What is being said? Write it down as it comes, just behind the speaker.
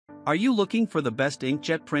Are you looking for the best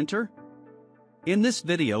inkjet printer? In this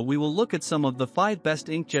video we will look at some of the 5 best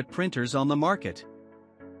inkjet printers on the market.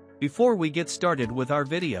 Before we get started with our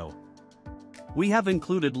video, we have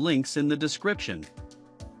included links in the description,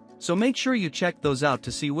 so make sure you check those out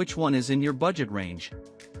to see which one is in your budget range.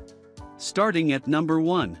 Starting at number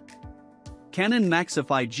 1. Canon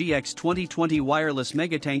Maxify GX 2020 Wireless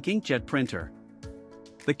Megatank Inkjet Printer.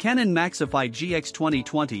 The Canon Maxify GX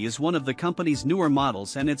 2020 is one of the company's newer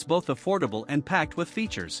models, and it's both affordable and packed with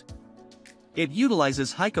features. It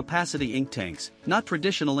utilizes high-capacity ink tanks, not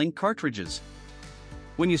traditional ink cartridges.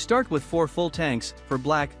 When you start with 4 full tanks, for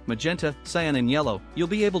black, magenta, cyan and yellow, you'll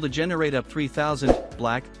be able to generate up 3,000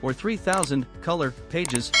 black or 3,000 color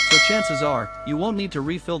pages, so chances are, you won't need to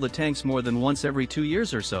refill the tanks more than once every 2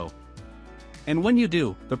 years or so. And when you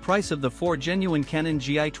do, the price of the 4 genuine Canon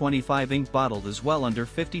GI-25 ink bottle is well under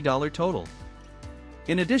 $50 total.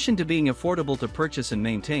 In addition to being affordable to purchase and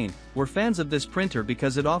maintain, we're fans of this printer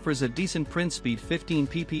because it offers a decent print speed, 15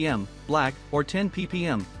 ppm black or 10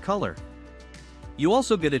 ppm color. You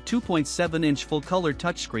also get a 2.7-inch full-color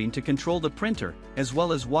touchscreen to control the printer, as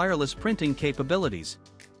well as wireless printing capabilities.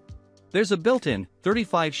 There's a built-in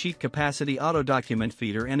 35-sheet capacity auto document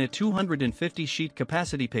feeder and a 250-sheet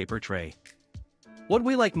capacity paper tray. What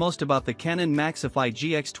we like most about the Canon Maxify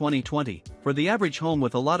GX 2020, for the average home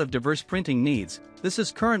with a lot of diverse printing needs, this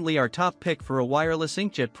is currently our top pick for a wireless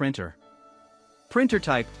inkjet printer. Printer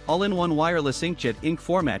type: all-in-one wireless inkjet ink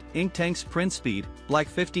format, ink tanks, print speed, black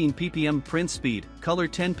 15 ppm print speed, color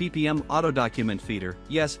 10 ppm auto document feeder,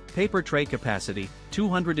 yes, paper tray capacity,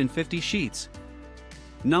 250 sheets.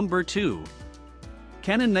 Number 2.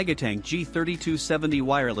 Canon Megatank G3270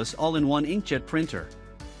 Wireless All-in-One Inkjet Printer.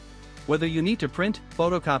 Whether you need to print,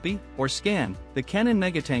 photocopy, or scan, the Canon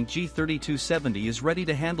Megatank G3270 is ready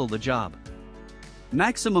to handle the job.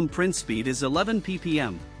 Maximum print speed is 11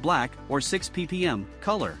 ppm black or 6 ppm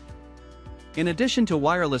color. In addition to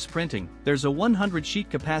wireless printing, there's a 100-sheet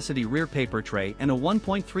capacity rear paper tray and a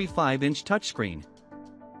 1.35-inch touchscreen.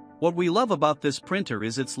 What we love about this printer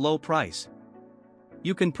is its low price.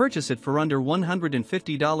 You can purchase it for under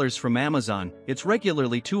 $150 from Amazon. It's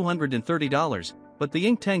regularly $230, but the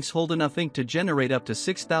ink tanks hold enough ink to generate up to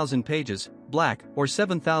 6,000 pages, black, or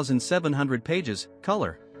 7,700 pages,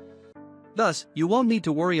 color. Thus, you won't need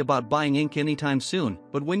to worry about buying ink anytime soon,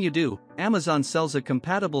 but when you do, Amazon sells a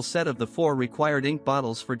compatible set of the 4 required ink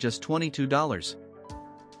bottles for just $22.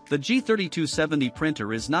 The G3270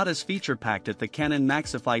 printer is not as feature-packed as the Canon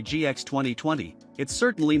Maxify GX 2020, it's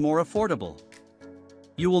certainly more affordable.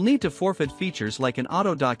 You will need to forfeit features like an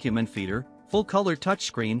auto document feeder, full-color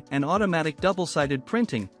touchscreen, and automatic double-sided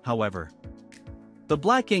printing, however. The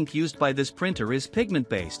black ink used by this printer is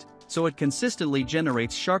pigment-based, so it consistently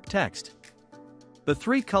generates sharp text. The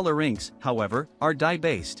 3 color inks, however, are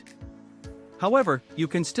dye-based. However, you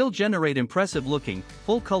can still generate impressive-looking,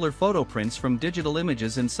 full-color photo prints from digital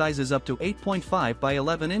images in sizes up to 8.5 by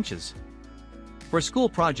 11 inches. For school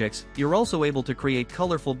projects, you're also able to create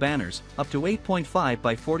colorful banners, up to 8.5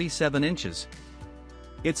 by 47 inches.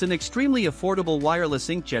 It's an extremely affordable wireless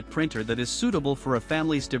inkjet printer that is suitable for a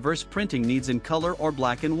family's diverse printing needs in color or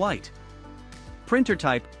black and white. Printer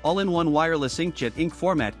type: all-in-one wireless inkjet ink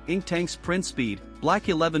format, ink tanks, print speed, black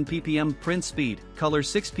 11 ppm print speed, color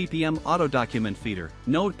 6 ppm auto document feeder,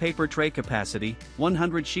 node paper tray capacity,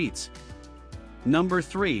 100 sheets. Number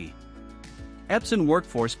 3. Epson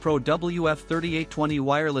Workforce Pro WF3820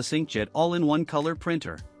 Wireless Inkjet All-in-One Color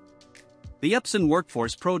Printer. The Epson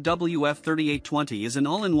Workforce Pro WF3820 is an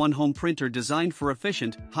all-in-one home printer designed for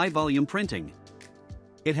efficient, high-volume printing.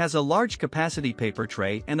 It has a large capacity paper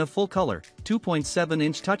tray and a full-color,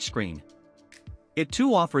 2.7-inch touchscreen. It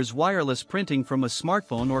too offers wireless printing from a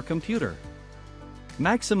smartphone or computer.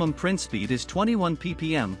 Maximum print speed is 21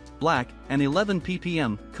 ppm black and 11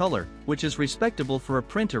 ppm color, which is respectable for a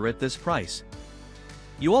printer at this price.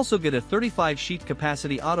 You also get a 35-sheet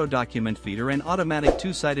capacity auto document feeder and automatic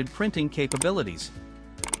 2-sided printing capabilities.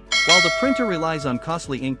 While the printer relies on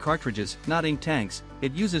costly ink cartridges, not ink tanks,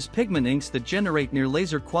 it uses pigment inks that generate near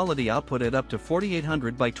laser quality output at up to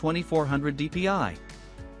 4800 by 2400 dpi.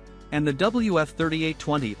 And the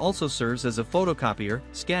WF3820 also serves as a photocopier,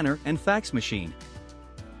 scanner, and fax machine.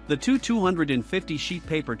 The 250-sheet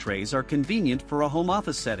paper trays are convenient for a home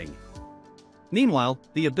office setting. Meanwhile,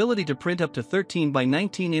 the ability to print up to 13 by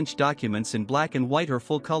 19-inch documents in black and white or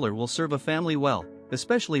full color will serve a family well,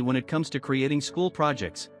 especially when it comes to creating school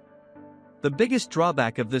projects. The biggest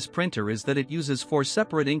drawback of this printer is that it uses 4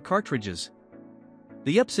 separate ink cartridges.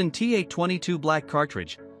 The Epson T822 black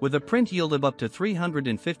cartridge, with a print yield of up to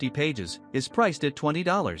 350 pages, is priced at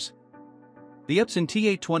 $20. The Epson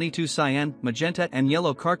TA22 cyan, magenta and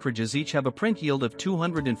yellow cartridges each have a print yield of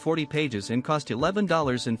 240 pages and cost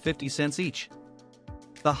 $11.50 each.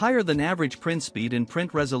 The higher than average print speed and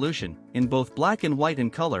print resolution, in both black and white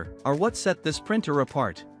and color, are what set this printer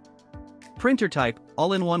apart. Printer type,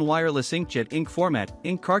 all-in-one wireless inkjet ink format,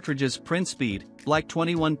 ink cartridges print speed, black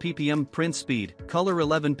 21 ppm print speed, color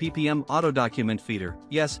 11 ppm auto document feeder,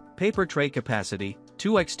 yes, paper tray capacity,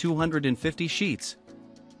 2x 250 sheets.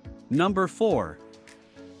 Number 4.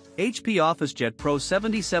 HP OfficeJet Pro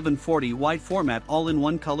 7740 wide format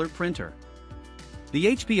all-in-one color printer. The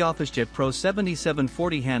HP OfficeJet Pro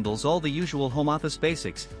 7740 handles all the usual home office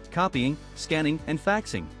basics, copying, scanning, and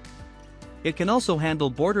faxing. It can also handle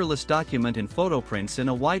borderless document and photo prints in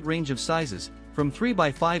a wide range of sizes, from 3 by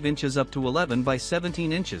 5 inches up to 11 by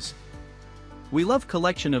 17 inches. We love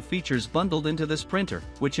collection of features bundled into this printer,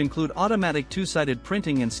 which include automatic two-sided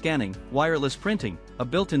printing and scanning, wireless printing, a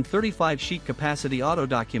built-in 35-sheet capacity auto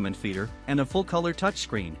document feeder, and a full-color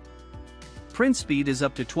touchscreen. Print speed is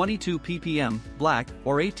up to 22 ppm, black,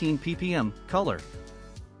 or 18 ppm, color.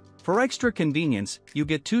 For extra convenience, you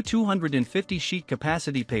get two 250-sheet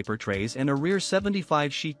capacity paper trays and a rear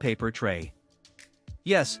 75-sheet paper tray.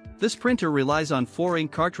 Yes, this printer relies on 4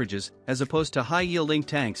 ink cartridges, as opposed to high-yield ink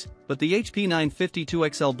tanks, but the HP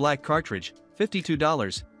 952XL black cartridge,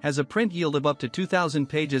 $52, has a print yield of up to 2,000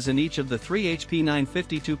 pages in each of the 3 HP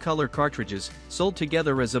 952 color cartridges, sold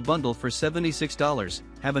together as a bundle for $76,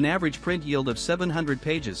 have an average print yield of 700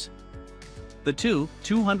 pages. The two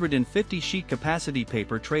 250-sheet capacity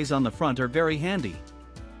paper trays on the front are very handy.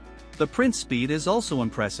 The print speed is also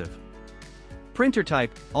impressive. Printer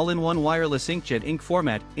type, all-in-one wireless inkjet ink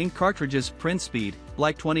format, ink cartridges print speed,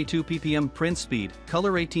 black 22 ppm print speed,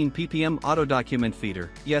 color 18 ppm auto document feeder,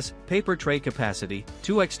 yes, paper tray capacity,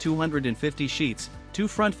 2x 250 sheets, 2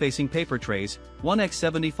 front-facing paper trays, 1x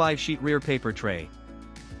 75-sheet rear paper tray.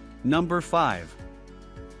 Number 5.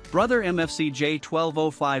 Brother MFC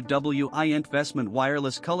J1205W investment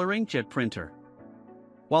wireless color inkjet printer.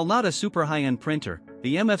 While not a super high-end printer,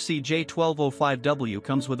 the MFC J1205W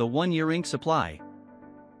comes with a 1-year ink supply.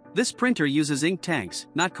 This printer uses ink tanks,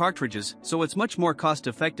 not cartridges, so it's much more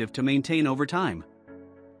cost-effective to maintain over time.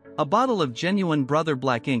 A bottle of genuine Brother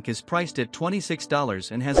black ink is priced at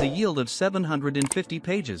 $26 and has a yield of 750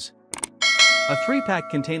 pages. A 3-pack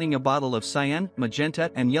containing a bottle of cyan, magenta,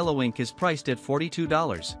 and yellow ink is priced at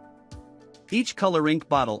 $42. Each color ink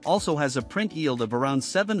bottle also has a print yield of around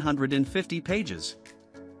 750 pages.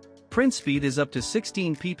 Print speed is up to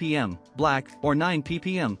 16 ppm, black, or 9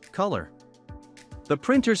 ppm, color. The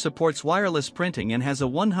printer supports wireless printing and has a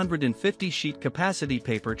 150-sheet capacity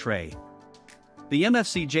paper tray. The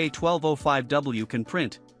MFC J1205W can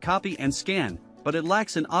print, copy and scan, but it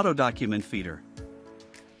lacks an auto document feeder.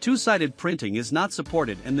 Two-sided printing is not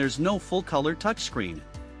supported and there's no full-color touchscreen.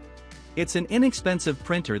 It's an inexpensive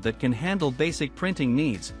printer that can handle basic printing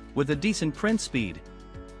needs, with a decent print speed.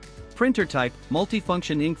 Printer type,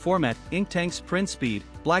 multifunction ink format, ink tanks print speed,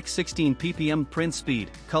 black 16 ppm print speed,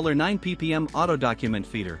 color 9 ppm auto document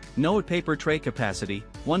feeder, no paper tray capacity,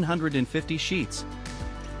 150 sheets.